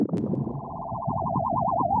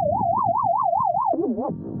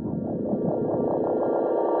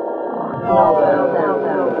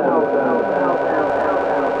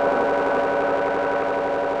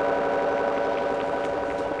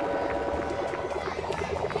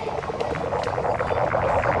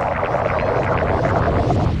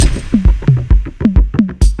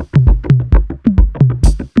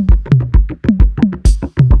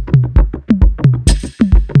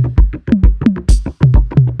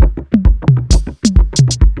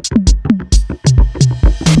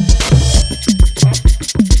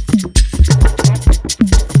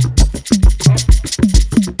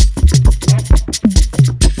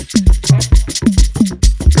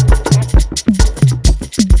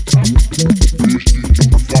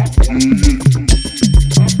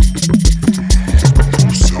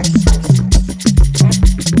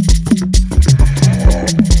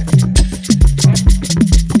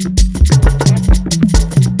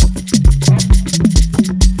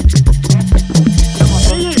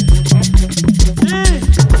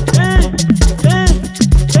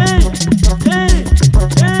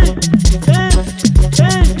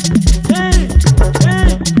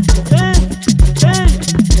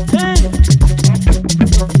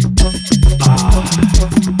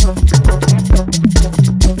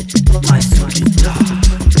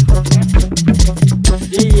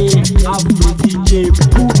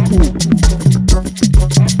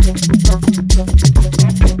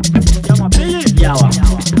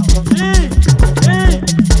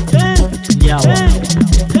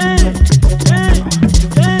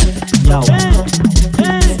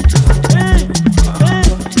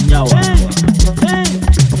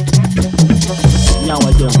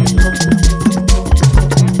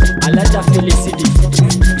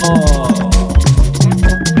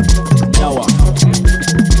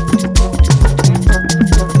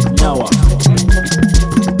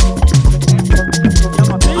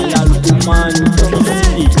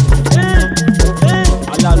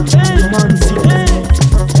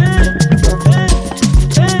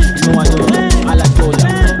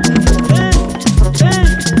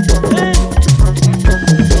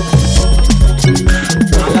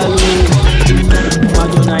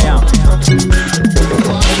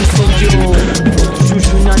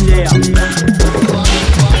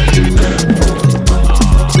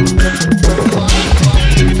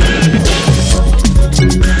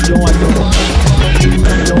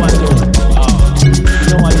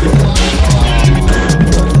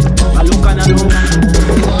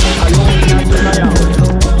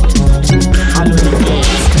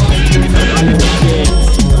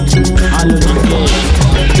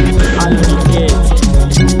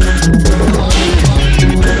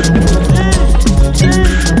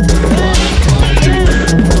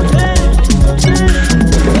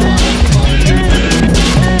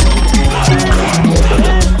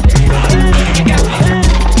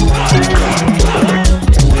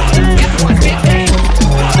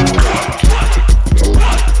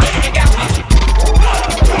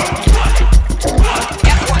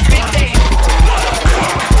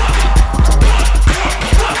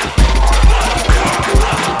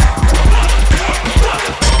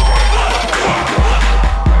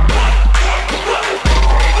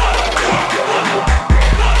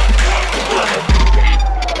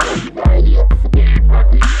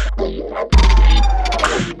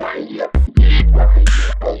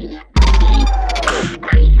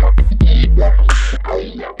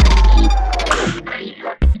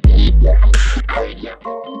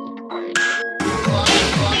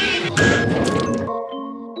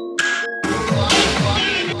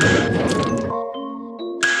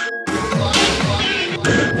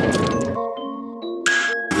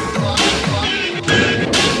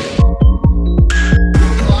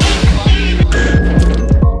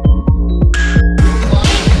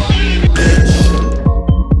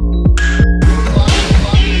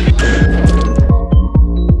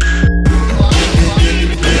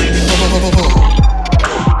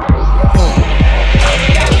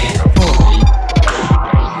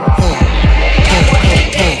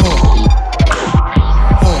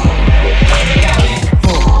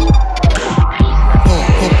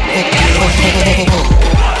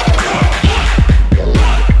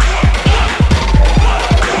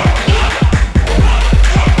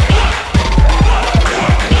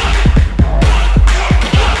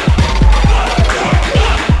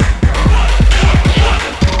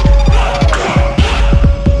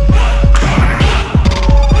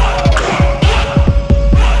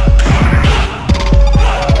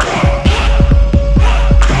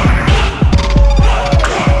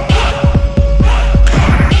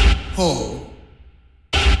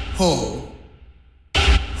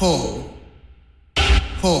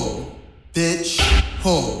bitch,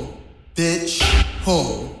 ho, bitch,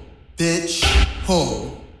 ho, bitch,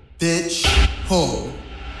 ho, bitch, ho,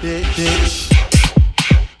 bitch.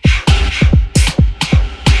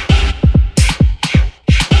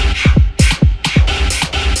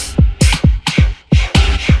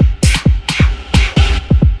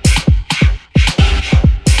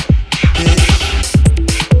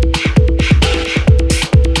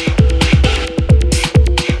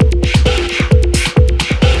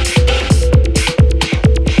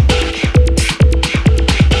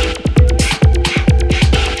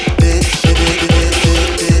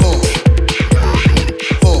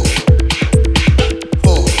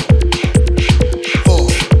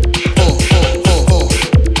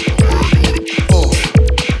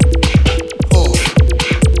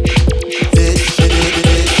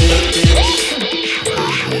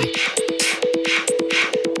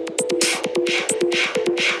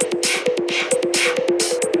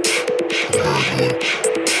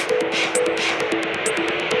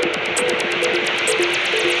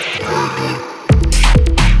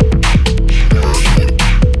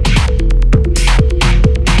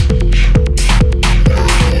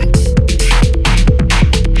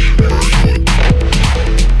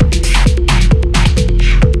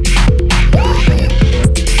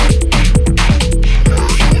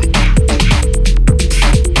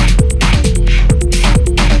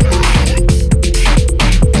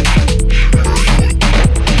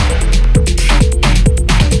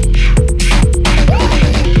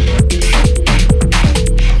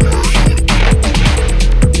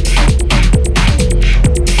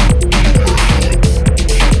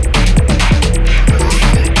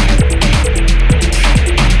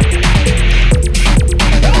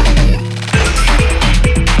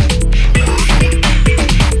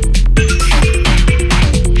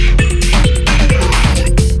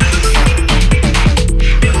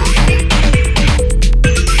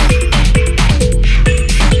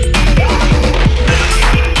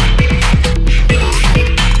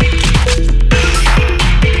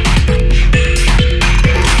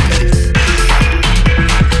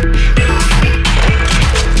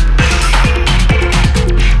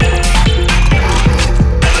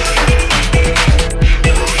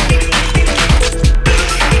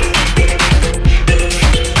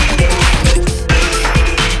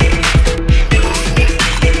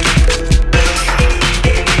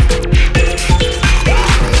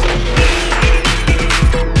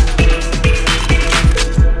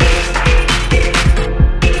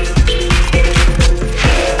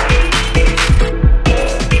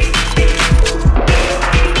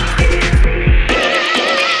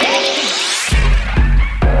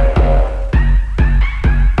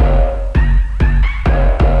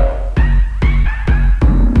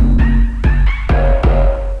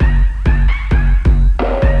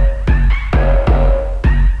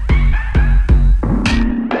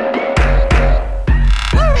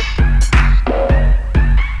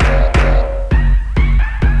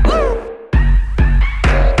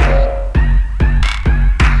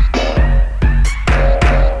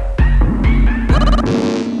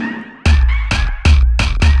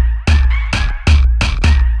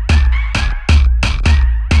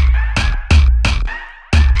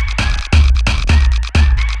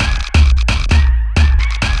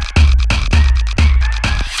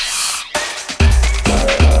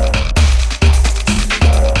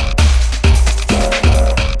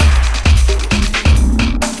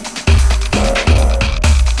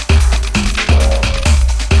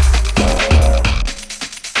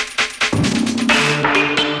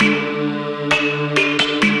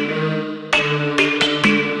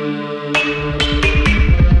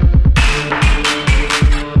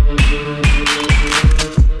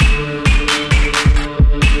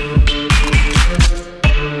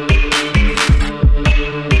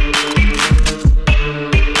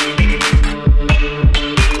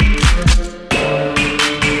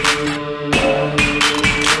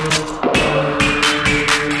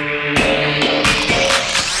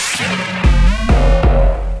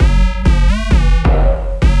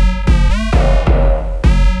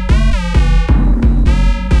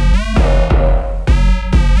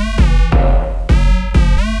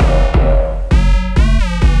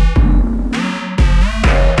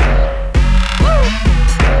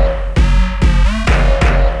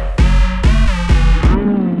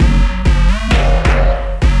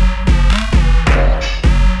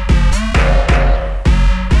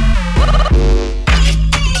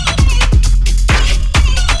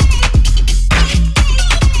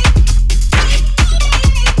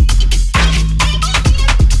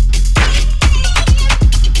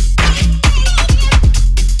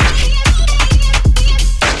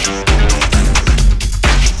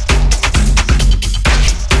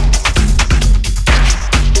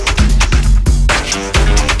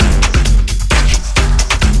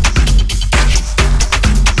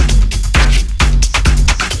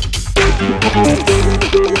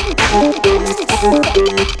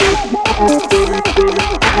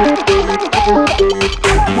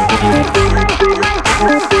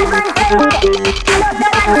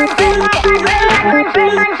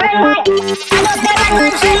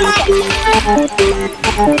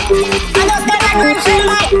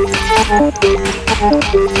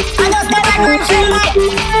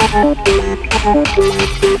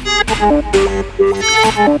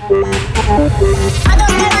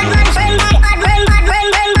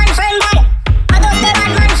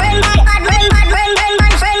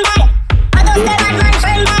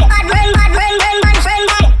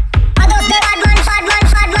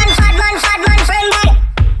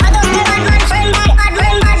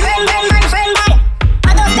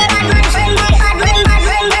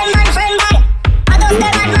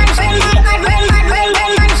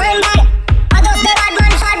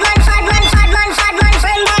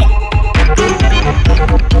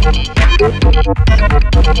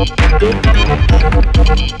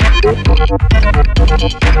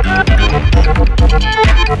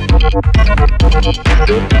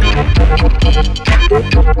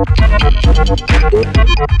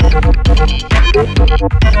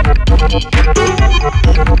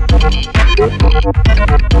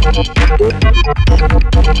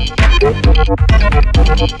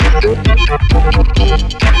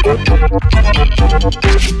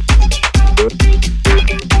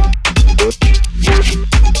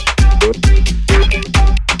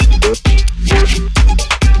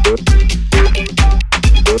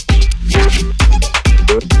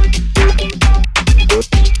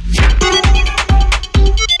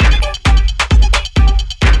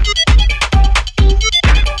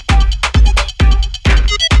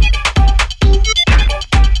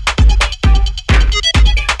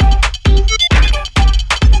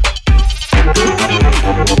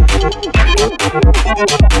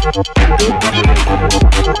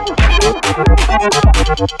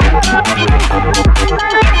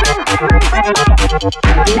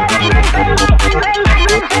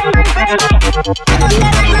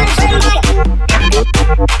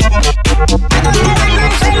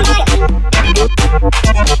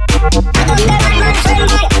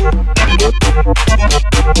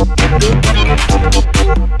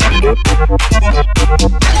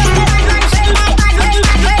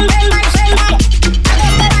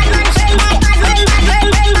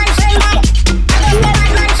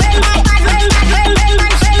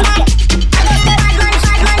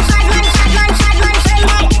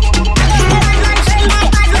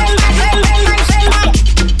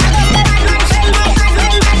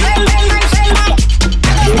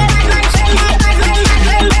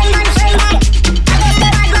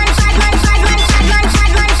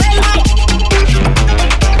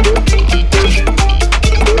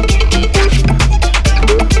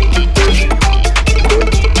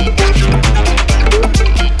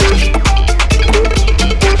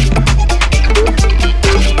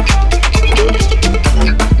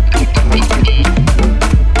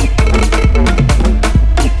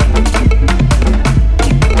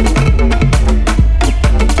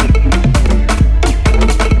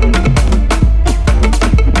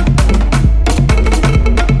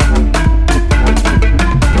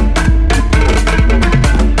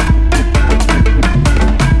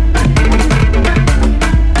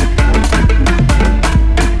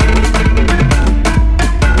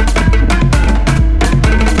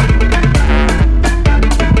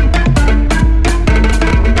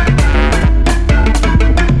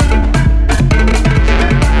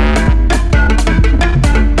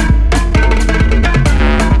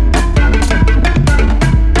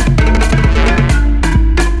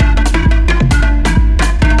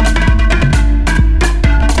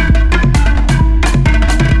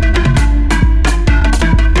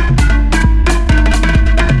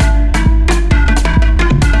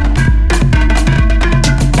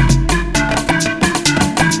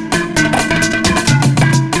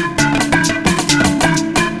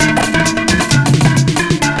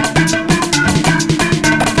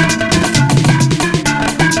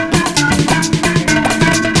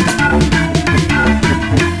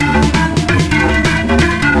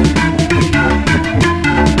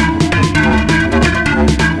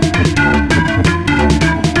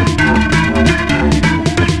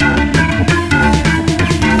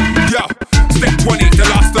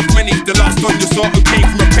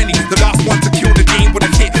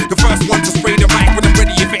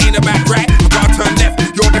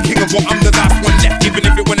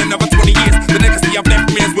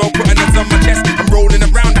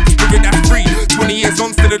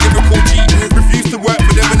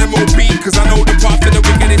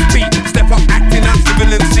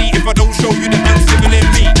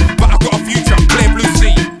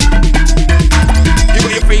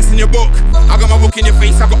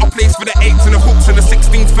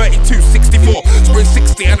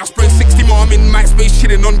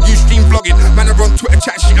 vlogging on Ustream vlogging. Man, I run Twitter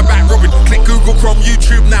chat shit about Robin. Click Google Chrome,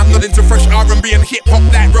 YouTube, now I'm not into fresh R&B and hip hop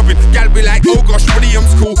like Robin. Gal be like, oh gosh,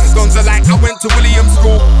 Williams cool. Dons are like, I went to Williams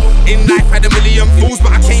school. In life had a million fools,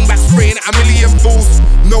 but I came back spraying at a million fools.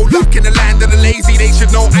 No luck in the land of the lazy, they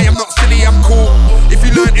should know I am not silly, I'm cool. If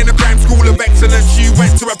you learned in a crime school of excellence, you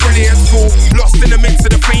went to a brilliant school. Lost in the midst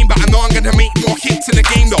of the fame, but I know I'm gonna make more hits in the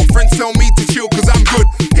game though. Friends tell me to chill cause I'm good.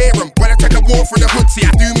 Hear 'em when I take a walk through the hood. See,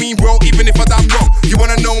 I do mean well even if I done wrong. You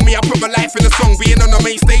wanna know me, I put my life in a song. Being on the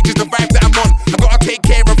main stage is the vibe that I'm on. I gotta take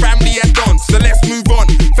care of family and dons, so let's move on.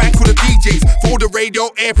 Thank all the DJs for all the radio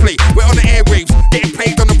airplay. We're on the airwaves, getting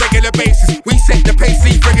played on a regular basis. We set the pace,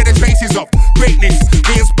 leave regular traces of greatness.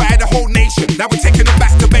 We inspire the whole nation, now we're taking them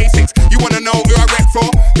back to basics. You wanna know who I rep for?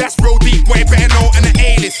 That's real deep, boy, better know and the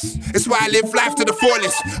A-list. It's why I live life to the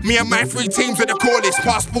fullest. Me and my 3 teams are the callest.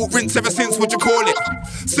 Passport rinse ever since, what you call it?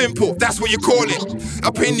 Simple, that's what you call it.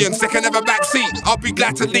 Opinions, they can have a backseat. I'll be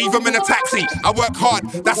glad to leave them in a taxi. I work hard,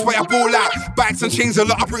 that's why I ball out. Bags and chains a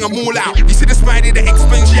lot, I bring them all out. You see the smiley that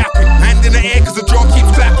explains yapping. Hand in the air cause the jaw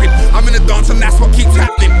keeps clapping. I'm in the dance and that's what keeps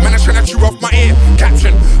happening. Man, I tryna chew off my ear.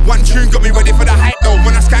 Caption, one tune got me ready for the hype though.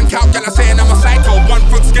 When I skank out, girl, I saying I'm a psycho. 1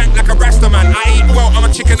 foot skank like a rasta man. I eat well, I'm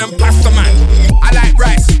a chicken and pasta man. I like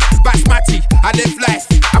rice, basmati, I live life.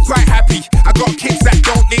 I'm quite happy, I got kids that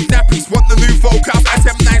don't need nappies. Want the new focus,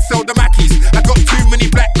 SM9 sell the Mackies. I got too many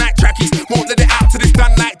black night trackies. Won't let it out till it's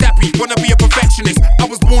done like Dappy. Wanna be a perfectionist, I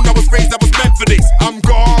was born, I was raised, I was meant for this. I'm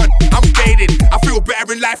gone, I'm faded, I feel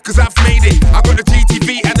better in life cause I've made it. I got a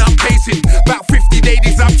GTV and I'm pacing, about 50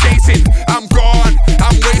 ladies I'm chasing. I'm gone,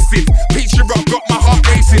 I'm wasted, Picture Rock got my heart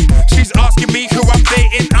racing. She's asking me who I'm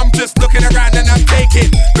dating, I'm just looking around and I'm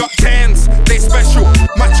taking. Got 10s, they special,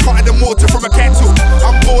 much hotter than water from a kettle.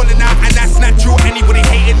 I'm balling out and that's natural, anybody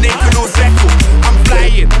hating they can all settle. I'm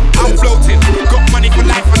flying, I'm floating, got money for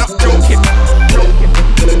life, I'm not joking.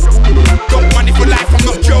 Got money for life, I'm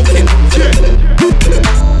not joking. Yeah.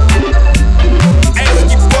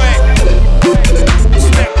 Esky boy,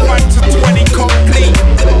 step 1 to 20 complete.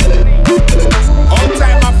 All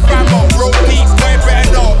time my fam on road deep, boy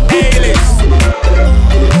better know A-list.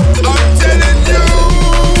 I'm telling you.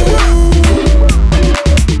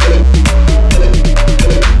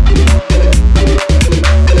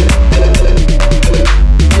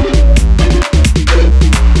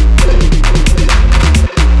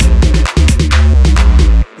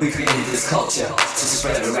 We created this culture to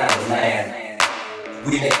spread around the land.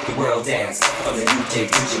 We make the world dance from the UK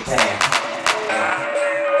to Japan.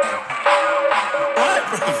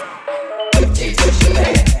 UK to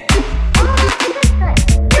Japan.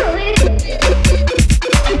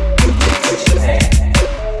 UK to Japan.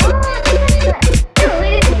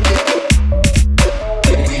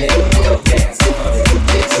 We make the world dance from the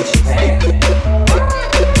UK to Japan.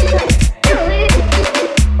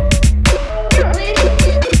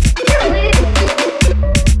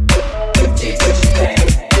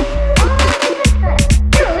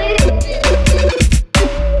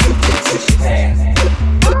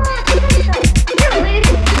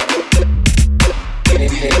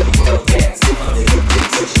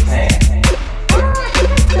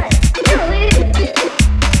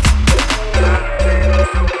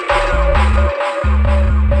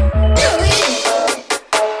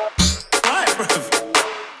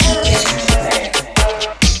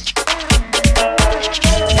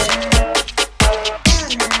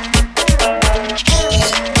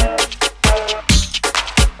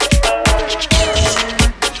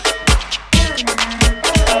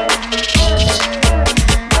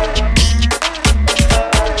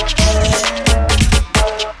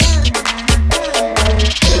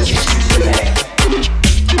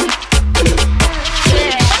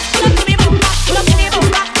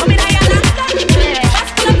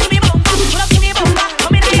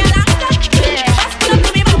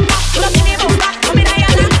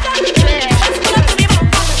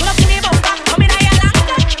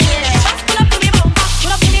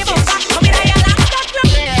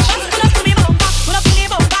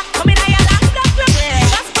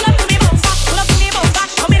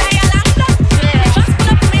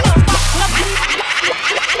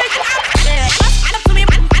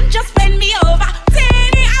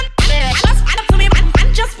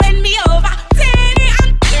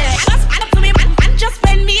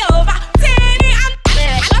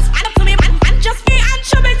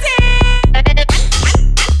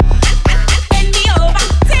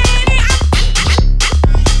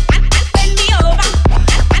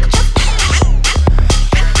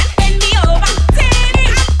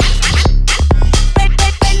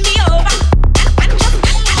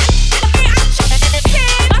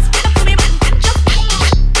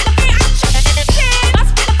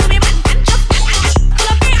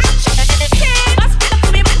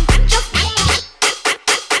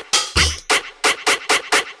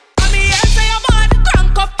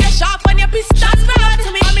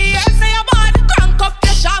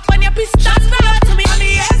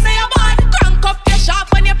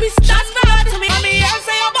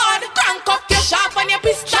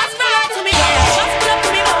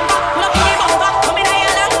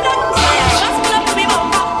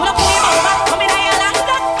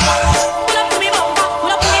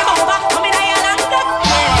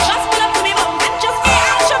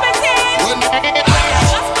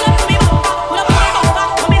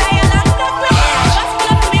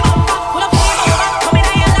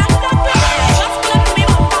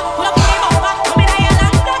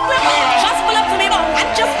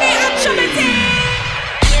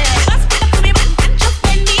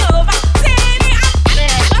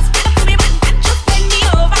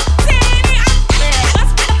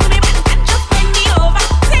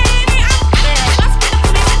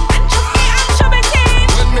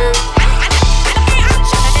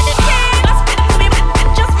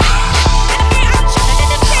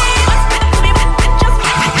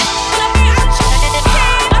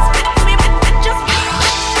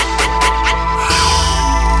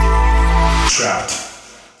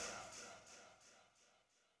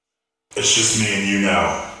 it's just me and you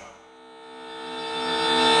now.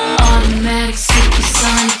 Automatic,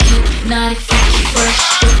 supersonic, hypnotic, funky,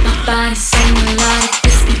 fresh. With my body so melodic,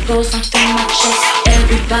 this beat goes on through my chest.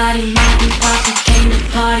 Everybody, mopping, popping, came to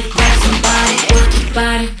party. Grab somebody, work your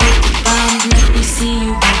body, let me see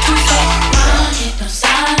you. Two step, rock it, don't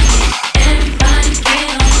stop it. Everybody get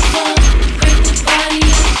on the floor, break the body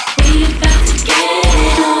up. We about to get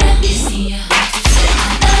it on. Let me see ya. Two step,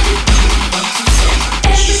 I love it. Two step,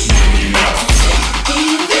 everybody. Two step,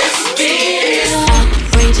 we about to get it on.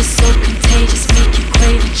 Outrageous, so contagious, make you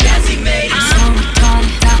crave it. Jazzy made it. So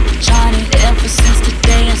retarded, top charted. Ever since the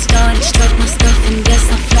day I started, struck my stuff and guess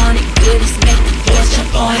I flaunt it. Goodies make the boys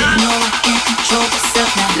jump on it.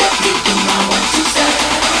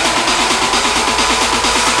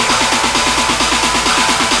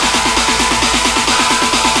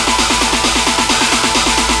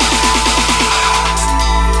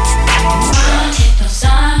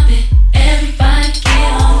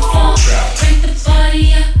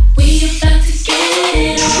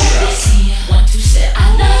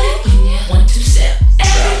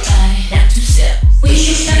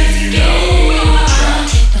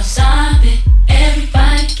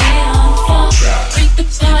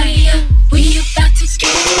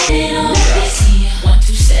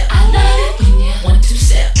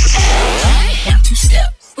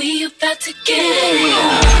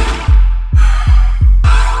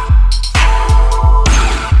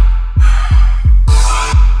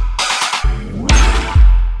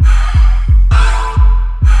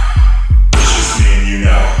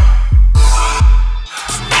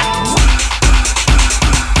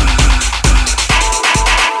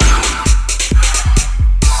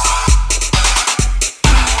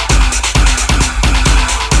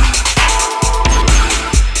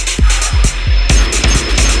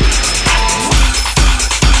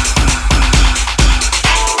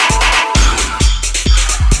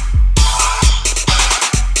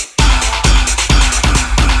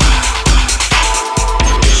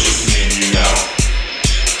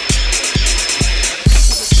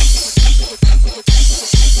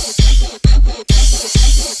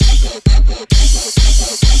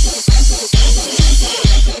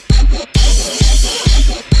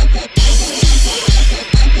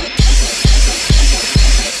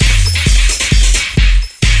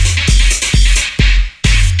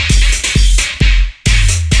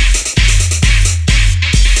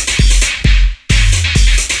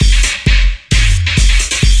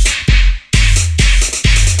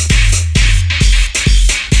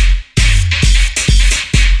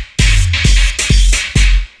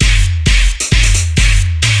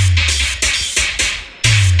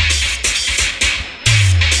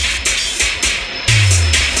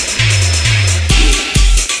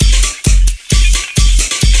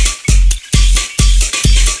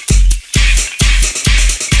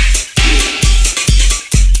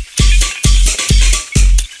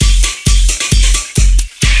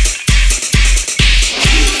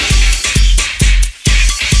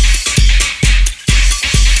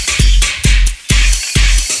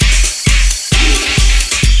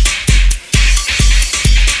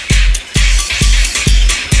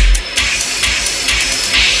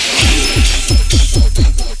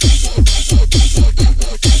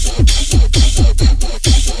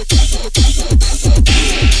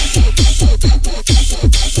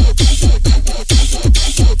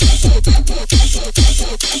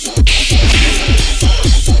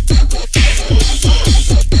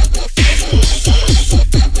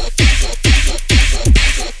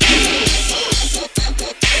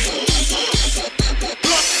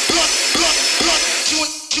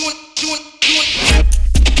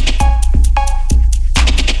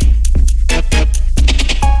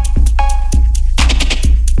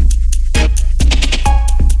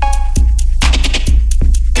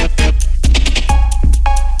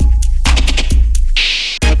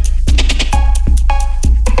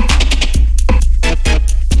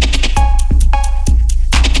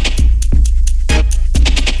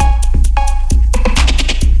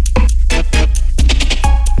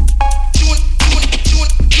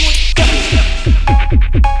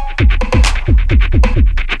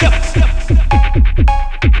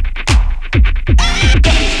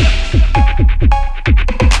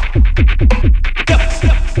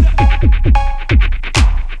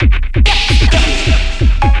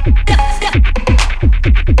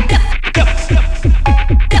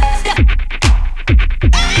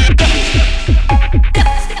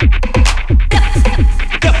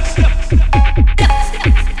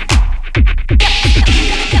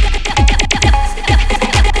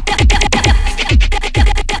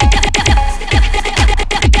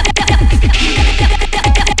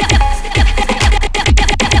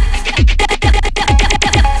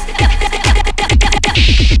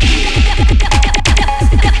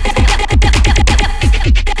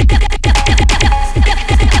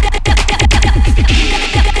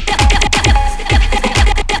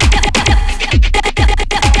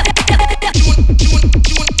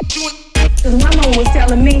 was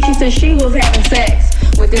telling me, she said she was having sex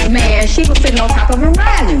with this man. She was sitting on top of him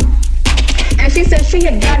riding. And she said she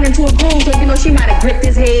had gotten into a groove, so she might have gripped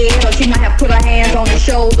his head, or she might have put her hands on his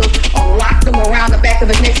shoulders, or locked them around the back of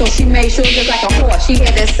his neck, so she made sure just like a horse. She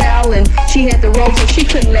had that saddle and she had the rope, so she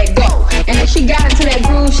couldn't let go. And then she got into that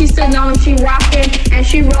groove, she sitting on him, she rocking, and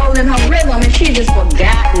she rolling her rhythm, and she just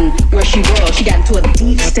forgotten where she was. She got into a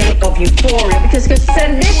deep state of euphoria because she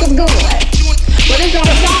said this was good. But it's on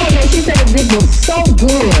the phone, and she said the dick was so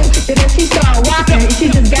good that if she started rocking,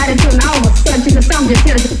 she just got into it, and all of a sudden, she said something just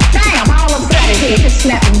hit her. Damn, all upside his head, just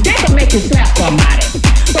slap him. Dick will make you slap somebody.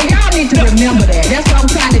 So y'all need to remember that. That's what I'm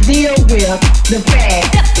trying to deal with, the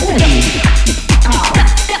fact.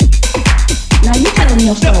 Now you tell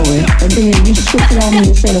me your story, and then you switch it on me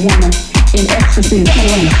and say the woman in ecstasy, tell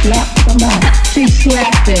her to slap somebody. She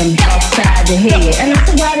slapped him upside the head. And I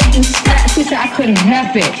said, why did you slap? She said, I couldn't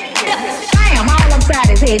help it. Damn, all upside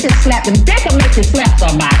his head, just slap him. Dick will make you slap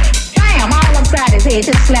somebody. Damn, all upside his head,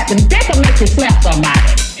 just slap him. Dick will make you slap somebody.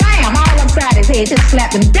 Damn, all upside his head, just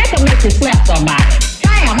slap him. Dick will make you slap somebody.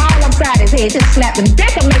 Damn, all upside his head, just slap him.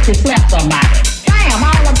 Dick will make you slap somebody. Damn,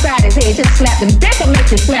 all upside his head, just slap him. Dick will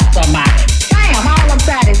make you slap somebody. Damn, all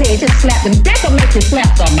upside his head, just slap him. Dick will make you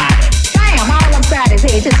slap somebody. Damn, all upside his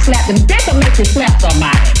head, just slap him. Dick will make you slap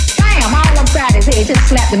somebody. Damn, all upside his head, just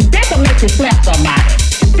slap him. Dick will make you slap somebody.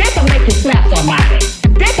 Dick will make you slap somebody.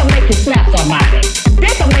 Dick will make you slap somebody.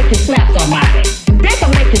 Dick will make you slap somebody. Dick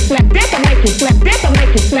will make you slap. Dick will make you slap. Dick will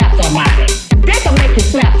make you slap somebody. Dick will make you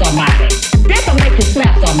slap somebody. Dick will make you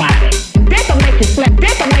slap somebody. Dick will make you slap.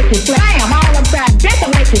 Dick will make you slap. Damn, all upside. Dick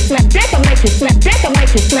will make you slap. Dick will make you slap. Dick will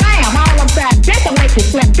make you slap. Damn, all upside. Dick will make you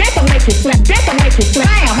slap. Dick will make you slap. Dick will make you slap.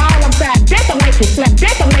 Damn, all upside. Dick will make you slap.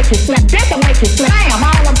 Dick will make you slap. Dick will make you slap. Damn,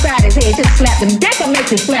 all upside his head, just slap him. Dick will make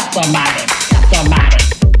you slap somebody. Somebody.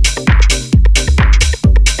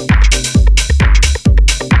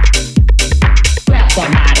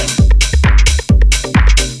 Somebody.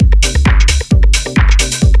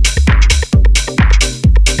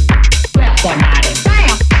 Slap somebody.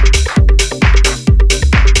 Damn.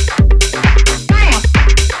 Damn.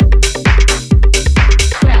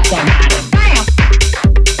 Slap somebody. Damn.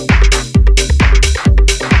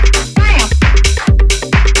 Damn.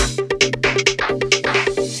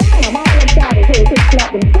 Damn, all inside his head, just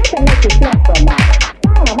slap him. Dick will make you slap somebody.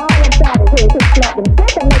 Damn, all inside his head, just slap him.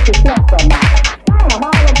 Dick will make you slap somebody. Damn,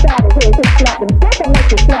 all upside his head, just slap him. Dick will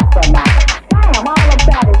make you slap somebody. Damn, all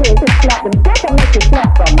upside his head, just slap him. Dick will make you slap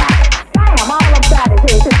somebody. Damn, all upside his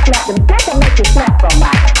head, just slap him. Dick will make you slap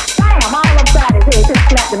somebody. Damn, all upside his head, just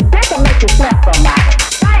slap him. Dick will make you slap somebody.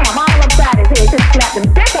 Damn, all upside his head, just slap him.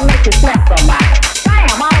 Dick will make you slap somebody.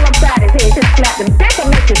 Damn, all upside his head, just slap him. Dick will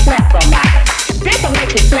make you slap somebody. Dick will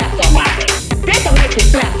make you slap somebody. Dick will make you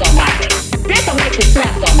slap somebody. Dick will make you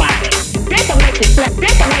slap somebody. Dick will make you slap.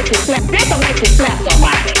 Dick will make you slap. Dick will make you slap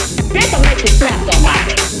somebody. Dick will make you slap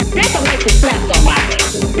somebody. Dick will make you slap somebody.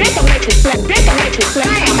 Dick will make you slap. Dick will make you slap.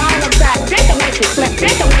 Damn, all upside. Dick will make you slap.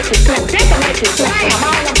 Dick will make you slap. Dick will make you slap. Damn,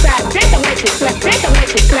 all upside. Dick will make you slap. Dick will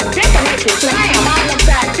make you slap. Dick will make you slap. Damn, all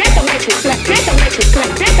upside. Dick will make you slap. Dick will make you slap.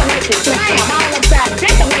 Dick will make you slap. Damn, all upside.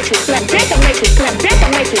 Dick will make you slap. Dick will make you slap. Dick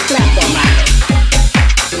will make you slap somebody.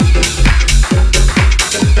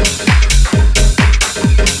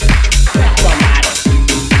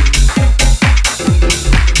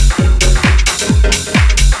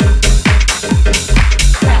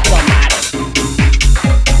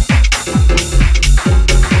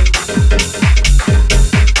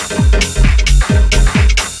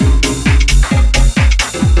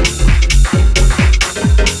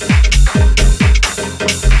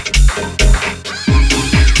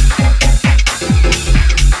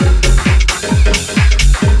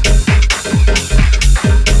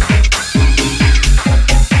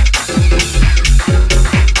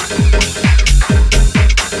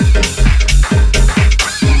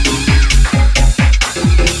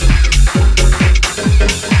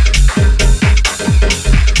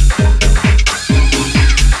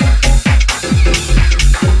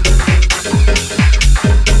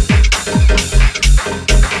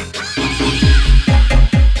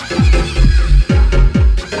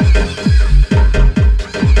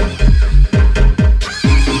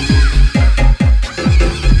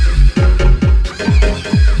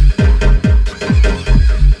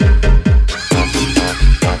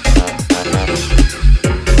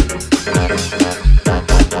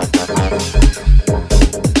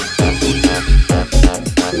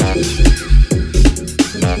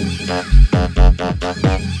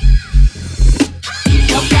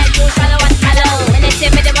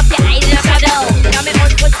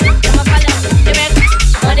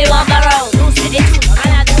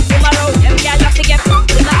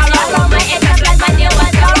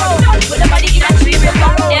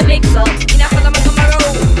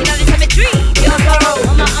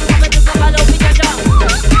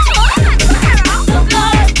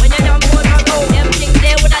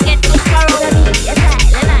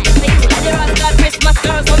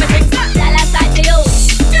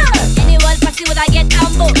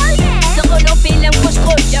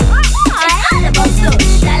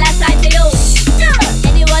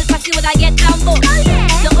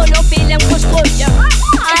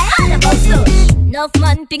 Enough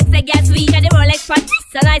man thinks they get sweet and the Rolex panty,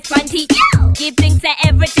 it's a nice panty. Give things say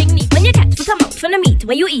everything neat. When you catch foot come out from the meat,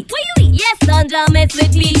 where you eat? Yes, Sandra mess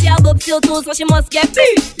with me. She a book still too, so she must get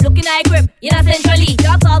beat. Looking like grip, you know centrally.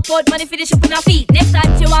 Drop out cold money for the ship on her feet. Next time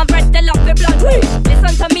she want bread, tell off the blood.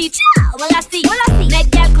 Listen to me, child, well I see.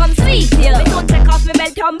 Make girl come sweet you. Me don't take off me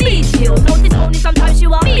belt and beat you. Notice only sometimes she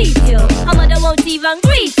won't beat you. Her mother won't even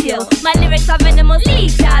greet you. My lyrics are venomous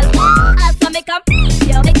lethal. Also make her beat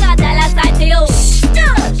you. They got that last side to you.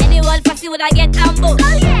 Anyone fussy would I get ambushed?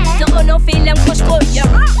 Oh yeah. Don't go no feel them push. Yeah.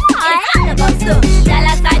 It's all about stuff. That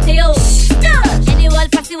last side to you. Anyone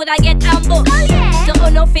fussy would I get ambushed? Oh yeah. Don't go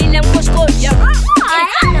no feel them push. Yeah.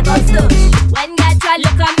 It's all about stuff. When God try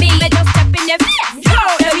look at me, they just step in their face.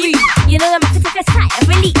 You know I'm about to take a side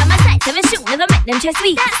every leak. On my side, 7 shoot, never met them chest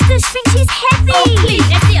weak. That's the shrink, she's heavy. Oh please,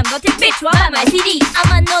 let's see, I'm not a bitch, why am I CD?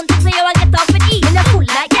 I'm unknown to say I get off with E. When I fool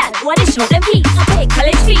like that, what is show them peace? I pay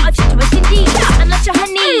college fee, I'll treat you West Indies. I'm not your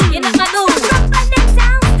honey, you're not my boo. Drop my neck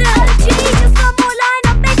down still. Gee, just one more line,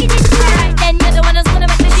 I'm begging it. Alright then, you're the one that's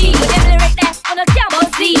gonna make the G. With them right there, on a camel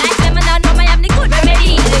Z. I them and I know I am the good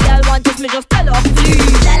remedy. The girl want just me, just tell off, please.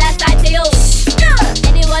 That last side to you.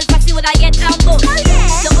 Anyone fussy would I get down both? Oh yeah.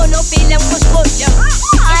 Don't go no feel them push. Yeah.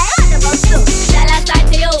 It's all about stuff. That last side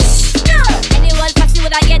to you. Anyone fussy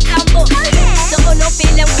would I get down both? Oh yeah. Don't go no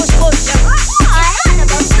feel them push. Yeah.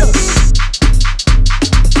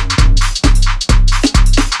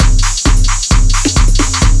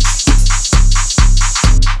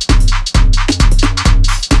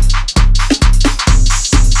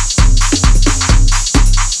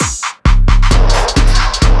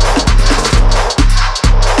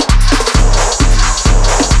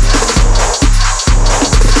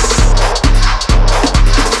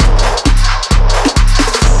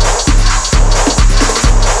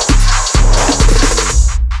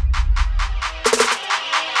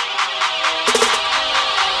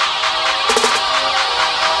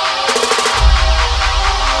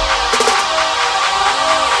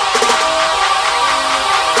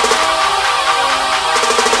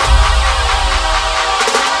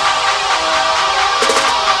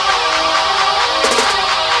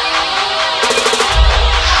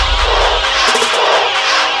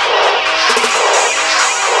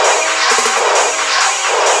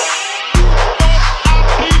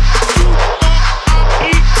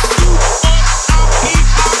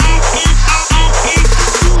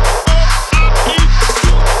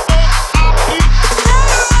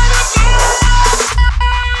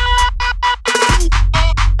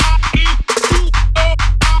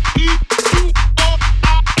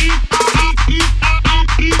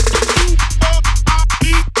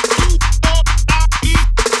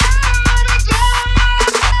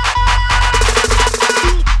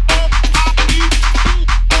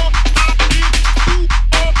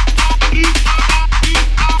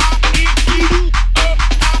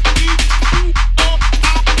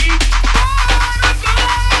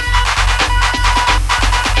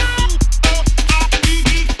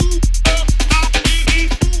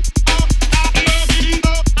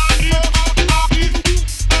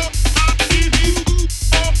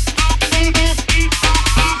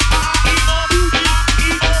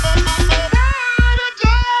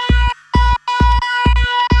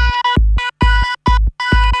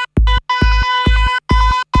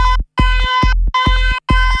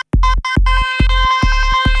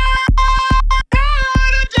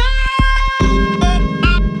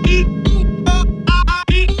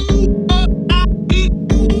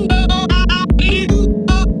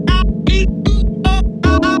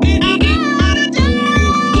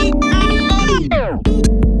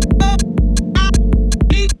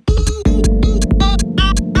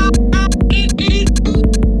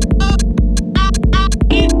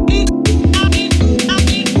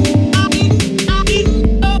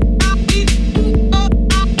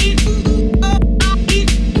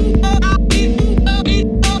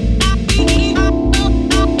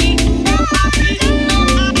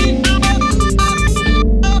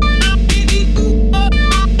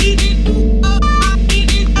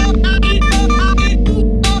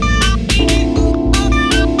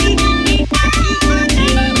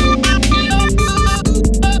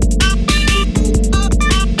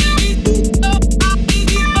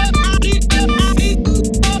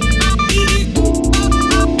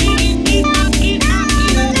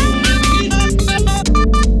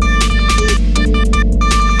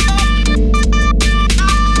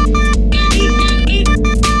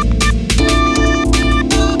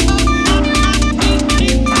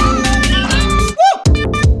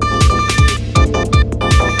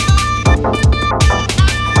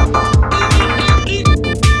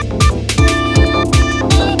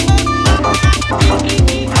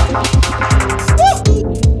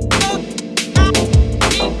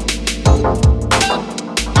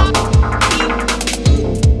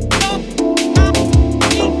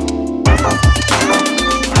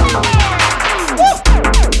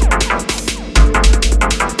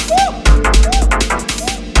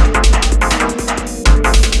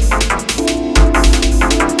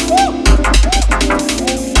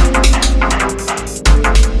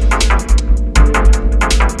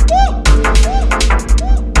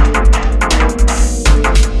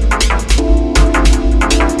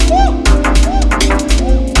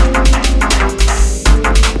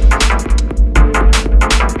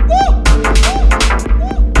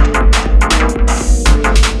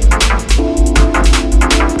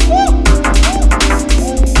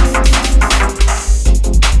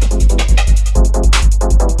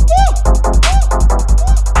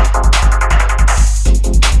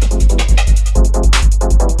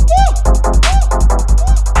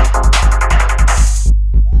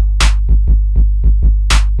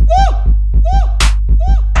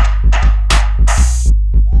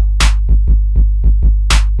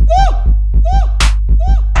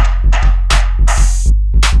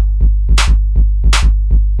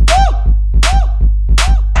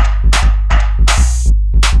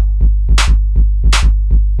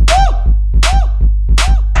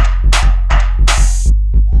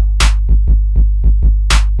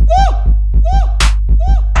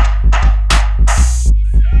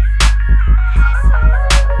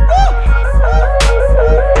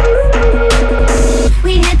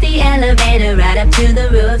 to the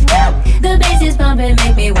rooftop. The bass is pumping,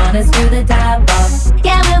 make me wanna screw the top off.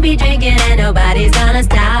 Yeah, we'll be drinking and nobody's gonna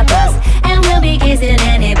stop us. And we'll be kissing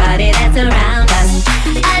anybody that's around